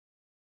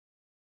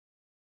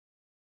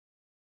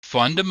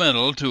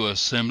Fundamental to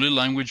assembly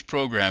language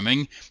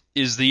programming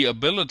is the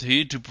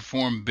ability to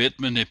perform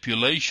bit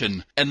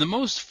manipulation, and the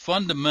most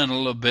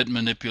fundamental of bit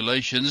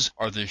manipulations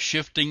are the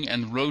shifting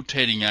and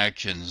rotating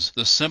actions.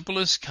 The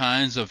simplest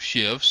kinds of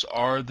shifts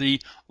are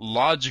the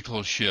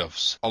logical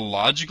shifts. A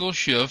logical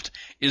shift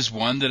is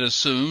one that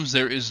assumes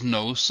there is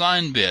no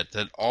sign bit,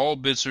 that all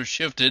bits are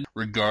shifted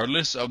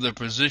regardless of their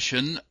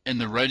position in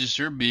the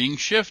register being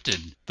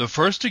shifted. The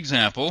first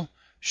example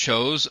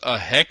shows a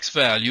hex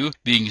value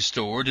being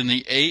stored in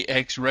the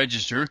AX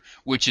register,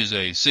 which is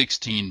a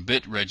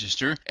 16-bit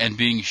register, and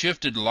being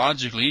shifted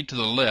logically to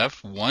the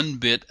left 1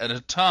 bit at a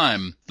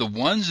time. The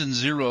ones and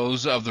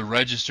zeros of the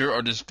register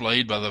are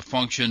displayed by the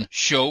function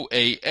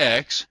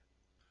showAX,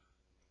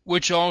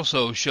 which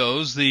also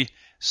shows the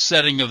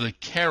setting of the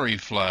carry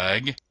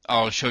flag.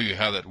 I'll show you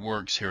how that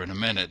works here in a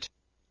minute.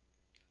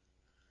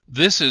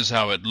 This is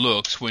how it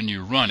looks when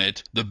you run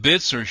it. The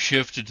bits are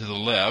shifted to the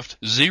left,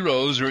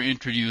 zeros are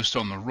introduced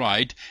on the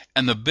right,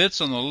 and the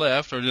bits on the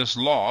left are just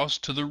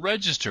lost to the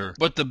register.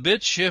 But the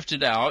bit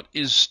shifted out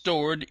is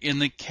stored in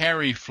the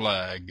carry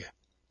flag.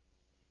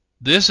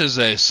 This is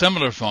a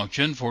similar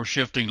function for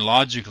shifting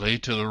logically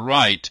to the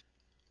right.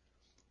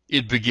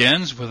 It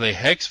begins with a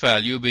hex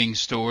value being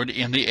stored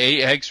in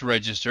the AX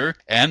register,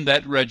 and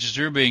that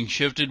register being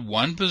shifted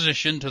 1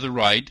 position to the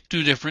right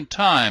 2 different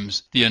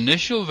times. The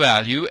initial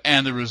value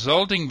and the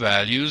resulting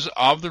values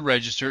of the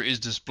register is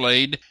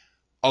displayed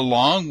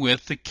along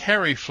with the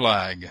carry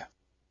flag.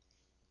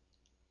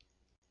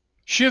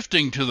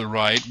 Shifting to the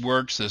right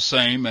works the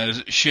same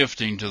as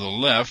shifting to the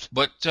left,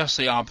 but just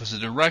the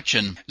opposite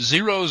direction.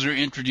 Zeros are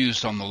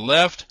introduced on the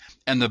left,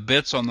 and the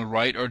bits on the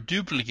right are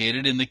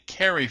duplicated in the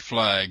carry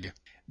flag.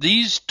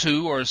 These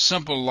two are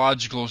simple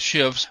logical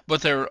shifts,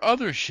 but there are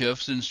other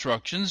shifts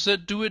instructions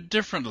that do it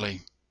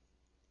differently.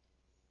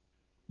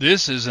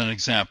 This is an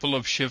example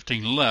of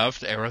shifting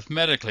left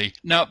arithmetically.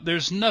 Now,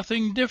 there's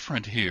nothing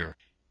different here.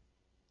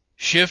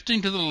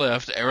 Shifting to the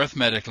left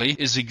arithmetically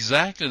is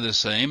exactly the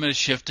same as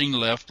shifting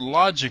left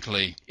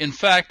logically. In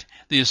fact,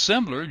 the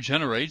assembler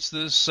generates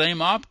the same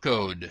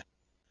opcode.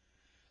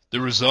 The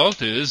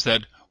result is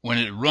that when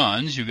it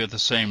runs, you get the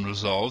same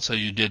results as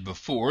you did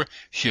before,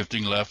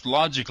 shifting left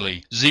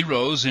logically.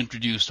 Zeros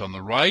introduced on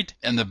the right,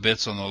 and the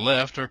bits on the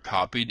left are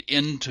copied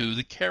into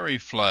the carry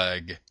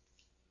flag.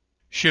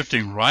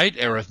 Shifting right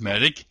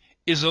arithmetic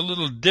is a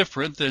little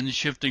different than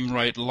shifting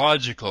right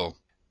logical.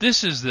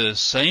 This is the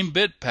same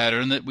bit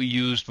pattern that we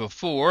used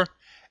before,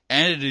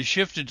 and it is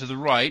shifted to the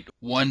right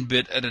 1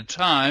 bit at a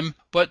time,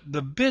 but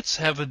the bits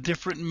have a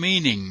different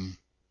meaning.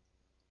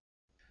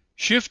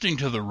 Shifting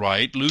to the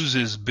right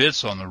loses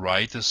bits on the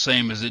right the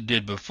same as it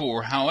did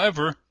before.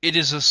 However, it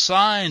is a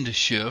signed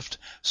shift,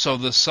 so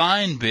the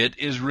sign bit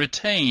is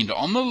retained.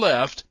 On the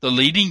left, the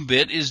leading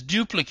bit is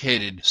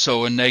duplicated,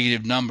 so a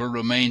negative number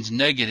remains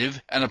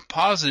negative and a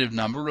positive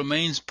number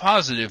remains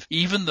positive,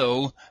 even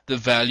though the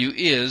value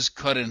is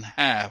cut in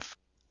half.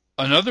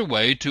 Another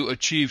way to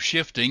achieve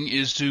shifting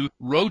is to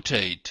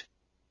rotate.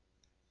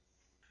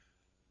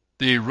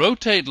 The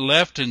rotate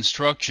left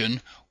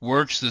instruction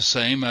works the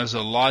same as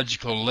a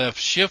logical left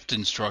shift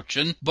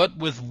instruction, but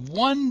with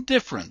one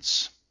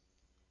difference.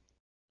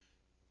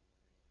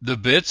 The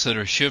bits that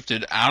are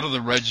shifted out of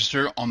the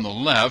register on the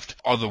left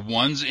are the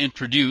ones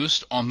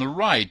introduced on the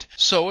right,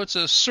 so it's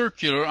a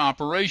circular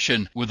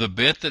operation, with a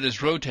bit that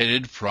is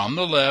rotated from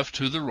the left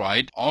to the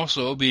right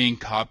also being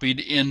copied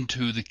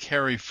into the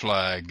carry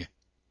flag.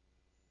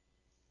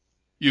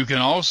 You can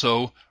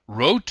also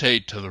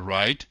rotate to the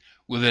right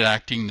with it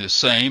acting the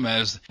same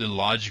as the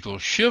logical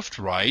shift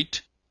right,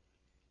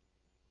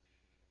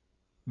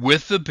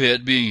 with the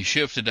bit being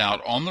shifted out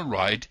on the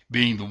right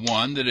being the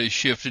one that is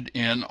shifted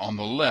in on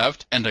the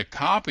left, and a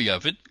copy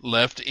of it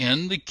left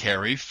in the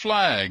carry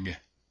flag.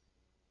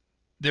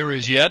 There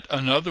is yet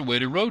another way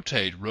to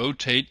rotate.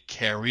 Rotate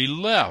carry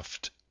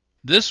left.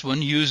 This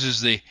one uses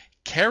the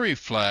carry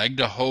flag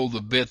to hold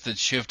the bit that's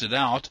shifted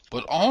out,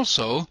 but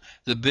also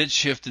the bit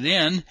shifted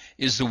in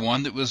is the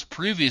one that was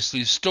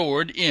previously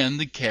stored in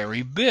the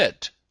carry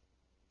bit.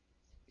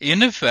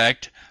 In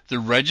effect, the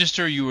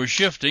register you are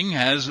shifting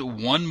has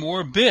one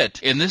more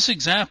bit. In this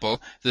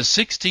example, the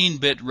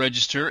 16-bit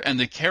register and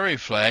the carry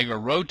flag are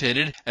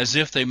rotated as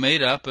if they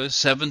made up a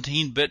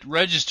 17-bit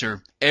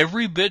register.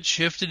 Every bit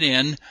shifted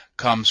in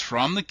comes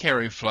from the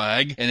carry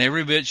flag, and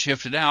every bit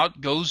shifted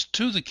out goes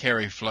to the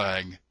carry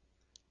flag.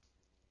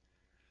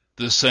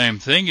 The same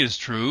thing is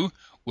true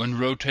when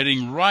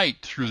rotating right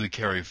through the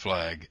carry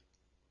flag.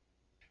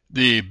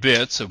 The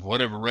bits of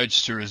whatever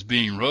register is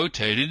being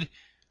rotated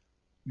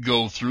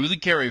go through the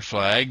carry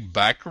flag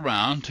back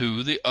around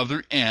to the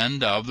other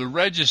end of the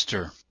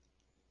register.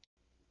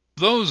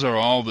 Those are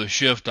all the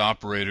shift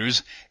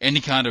operators. Any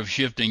kind of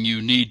shifting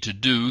you need to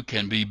do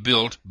can be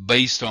built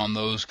based on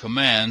those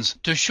commands.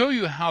 To show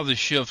you how the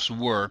shifts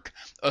work,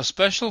 a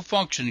special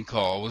function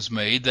call was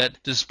made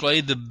that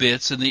displayed the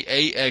bits in the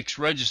AX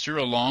register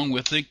along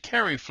with the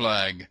carry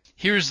flag.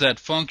 Here's that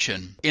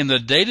function. In the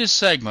data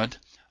segment,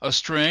 a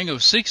string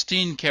of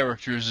 16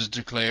 characters is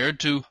declared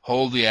to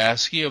hold the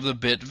ASCII of the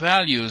bit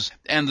values,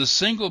 and the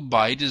single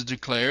byte is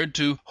declared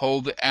to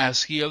hold the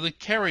ASCII of the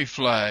carry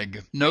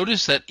flag.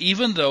 Notice that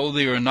even though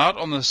they are not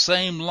on the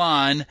same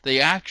line,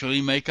 they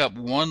actually make up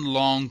one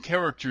long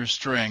character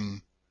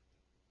string.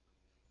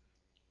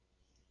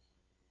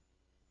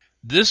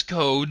 This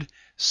code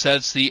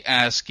sets the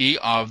ASCII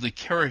of the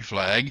carry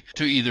flag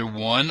to either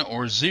 1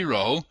 or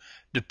 0,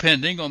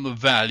 depending on the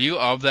value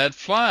of that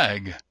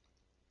flag.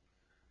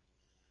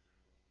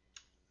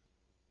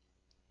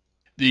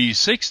 The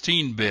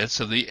 16 bits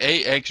of the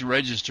AX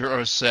register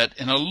are set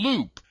in a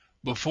loop.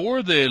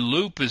 Before the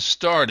loop is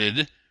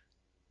started,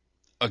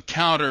 a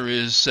counter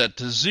is set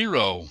to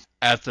 0.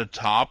 At the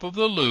top of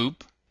the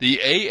loop, the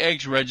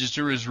AX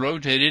register is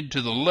rotated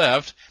to the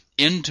left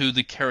into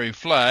the carry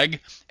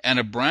flag, and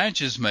a branch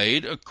is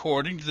made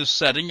according to the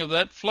setting of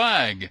that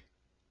flag.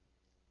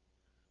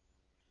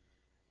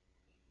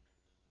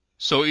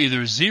 So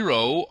either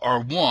 0 or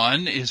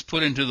 1 is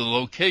put into the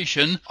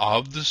location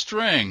of the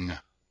string,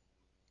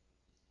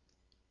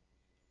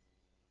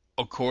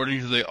 according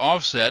to the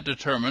offset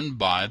determined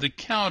by the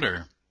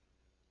counter.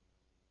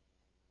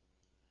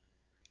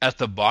 At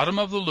the bottom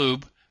of the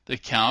loop, the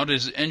count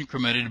is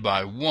incremented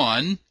by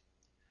 1,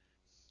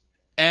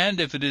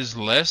 and if it is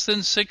less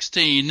than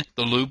 16,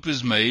 the loop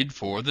is made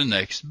for the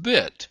next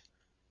bit.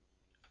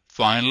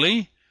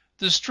 Finally,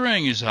 the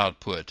string is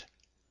output.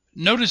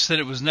 Notice that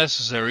it was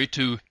necessary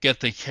to get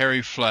the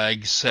carry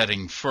flag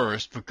setting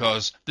first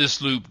because this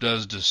loop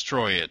does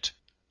destroy it.